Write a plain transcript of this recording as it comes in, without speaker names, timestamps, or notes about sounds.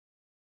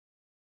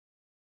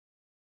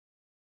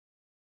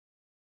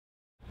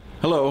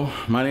Hello,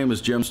 my name is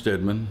Jim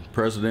Stedman,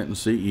 President and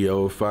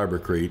CEO of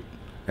Fibrecrete,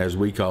 as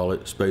we call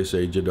it, Space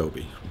Age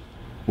Adobe.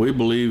 We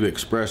believe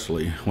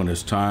expressly when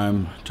it's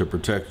time to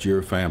protect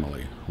your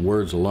family,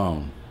 words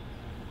alone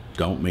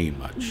don't mean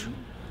much.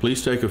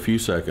 Please take a few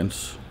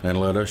seconds and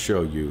let us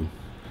show you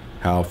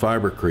how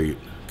Fibrecrete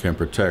can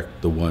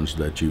protect the ones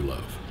that you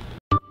love.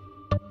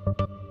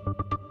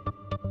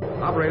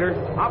 Operator,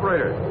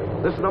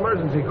 this is an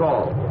emergency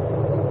call.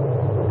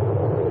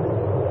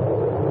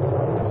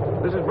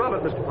 This is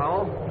Robert, Mr.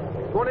 Powell.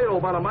 Tornado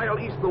about a mile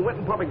east of the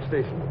Winton pumping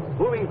station.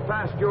 Moving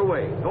fast your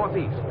way,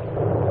 northeast.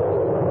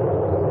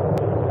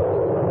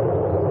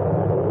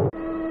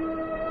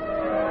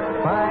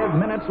 Five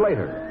minutes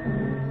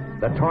later,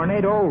 the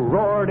tornado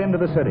roared into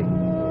the city.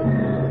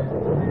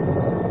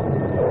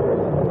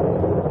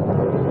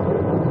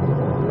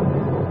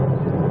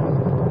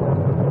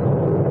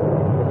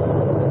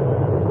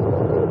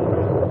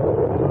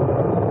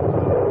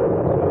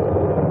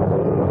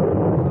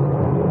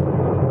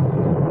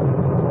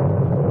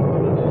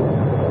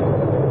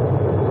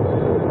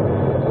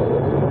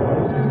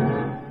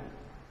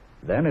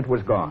 Then it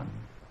was gone,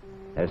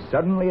 as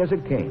suddenly as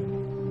it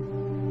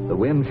came. The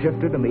wind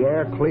shifted and the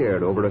air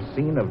cleared over a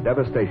scene of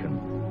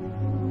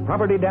devastation.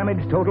 Property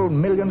damage totaled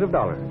millions of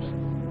dollars,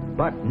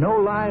 but no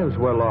lives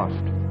were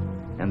lost,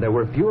 and there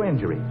were few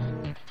injuries.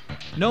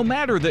 No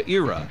matter the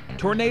era,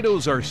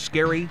 tornadoes are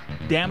scary,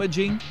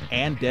 damaging,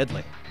 and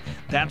deadly.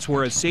 That's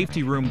where a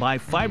safety room by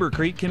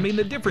Fibrecrete can mean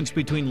the difference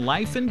between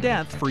life and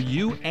death for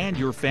you and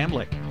your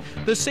family.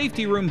 The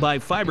safety room by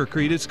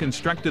Fibrecrete is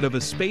constructed of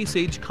a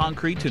space-age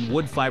concrete and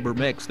wood fiber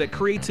mix that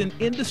creates an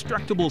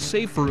indestructible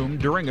safe room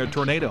during a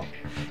tornado.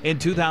 In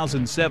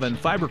 2007,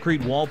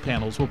 Fibrecrete wall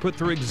panels were put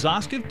through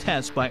exhaustive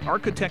tests by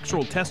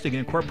Architectural Testing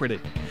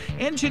Incorporated.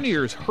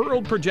 Engineers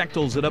hurled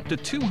projectiles at up to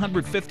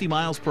 250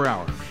 miles per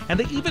hour, and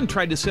they even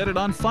tried to set it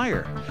on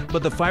fire.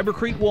 But the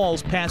Fibrecrete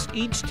walls passed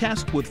each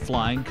test with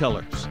flying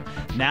colors.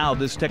 Now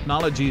this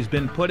technology has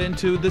been put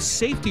into the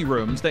safety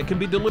rooms that can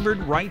be delivered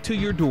right to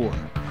your door.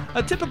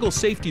 A typical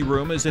safety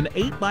room is an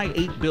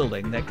 8x8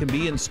 building that can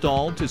be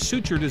installed to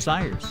suit your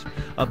desires.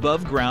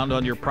 Above ground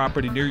on your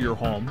property near your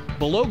home,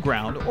 below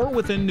ground, or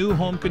within new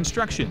home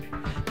construction.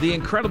 The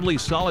incredibly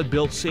solid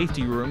built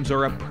safety rooms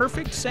are a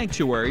perfect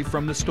sanctuary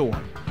from the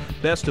storm.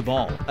 Best of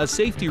all, a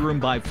safety room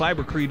by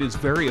Fibrecrete is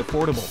very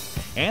affordable.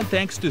 And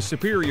thanks to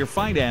superior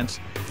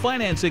finance,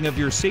 financing of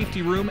your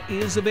safety room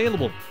is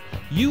available.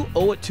 You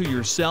owe it to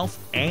yourself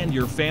and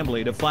your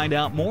family to find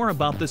out more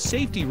about the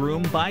safety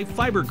room by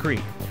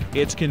Fibrecrete.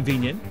 It's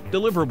convenient,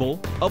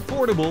 deliverable,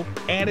 affordable,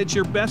 and it's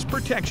your best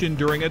protection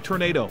during a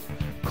tornado.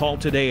 Call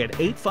today at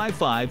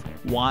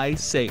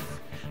 855-Y-SAFE.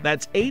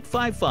 That's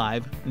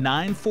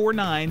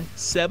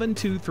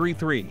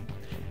 855-949-7233.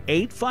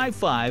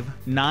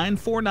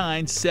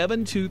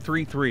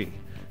 855-949-7233.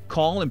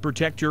 Call and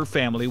protect your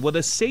family with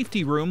a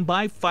safety room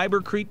by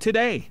Fibrecrete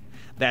today.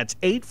 That's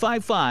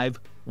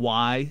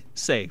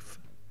 855-Y-SAFE.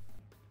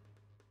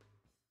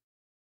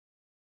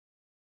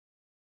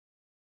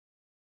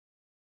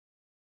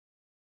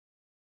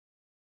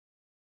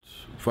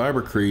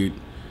 Fibrecrete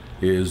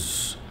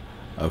is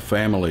a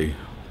family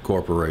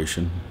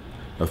corporation,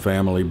 a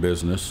family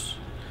business,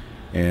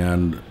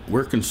 and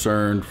we're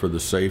concerned for the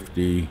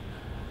safety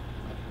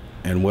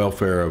and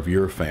welfare of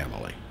your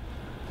family.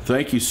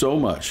 Thank you so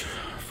much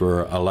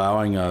for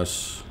allowing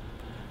us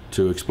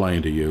to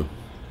explain to you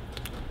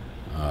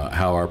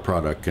how our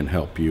product can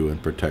help you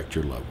and protect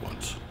your loved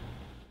ones.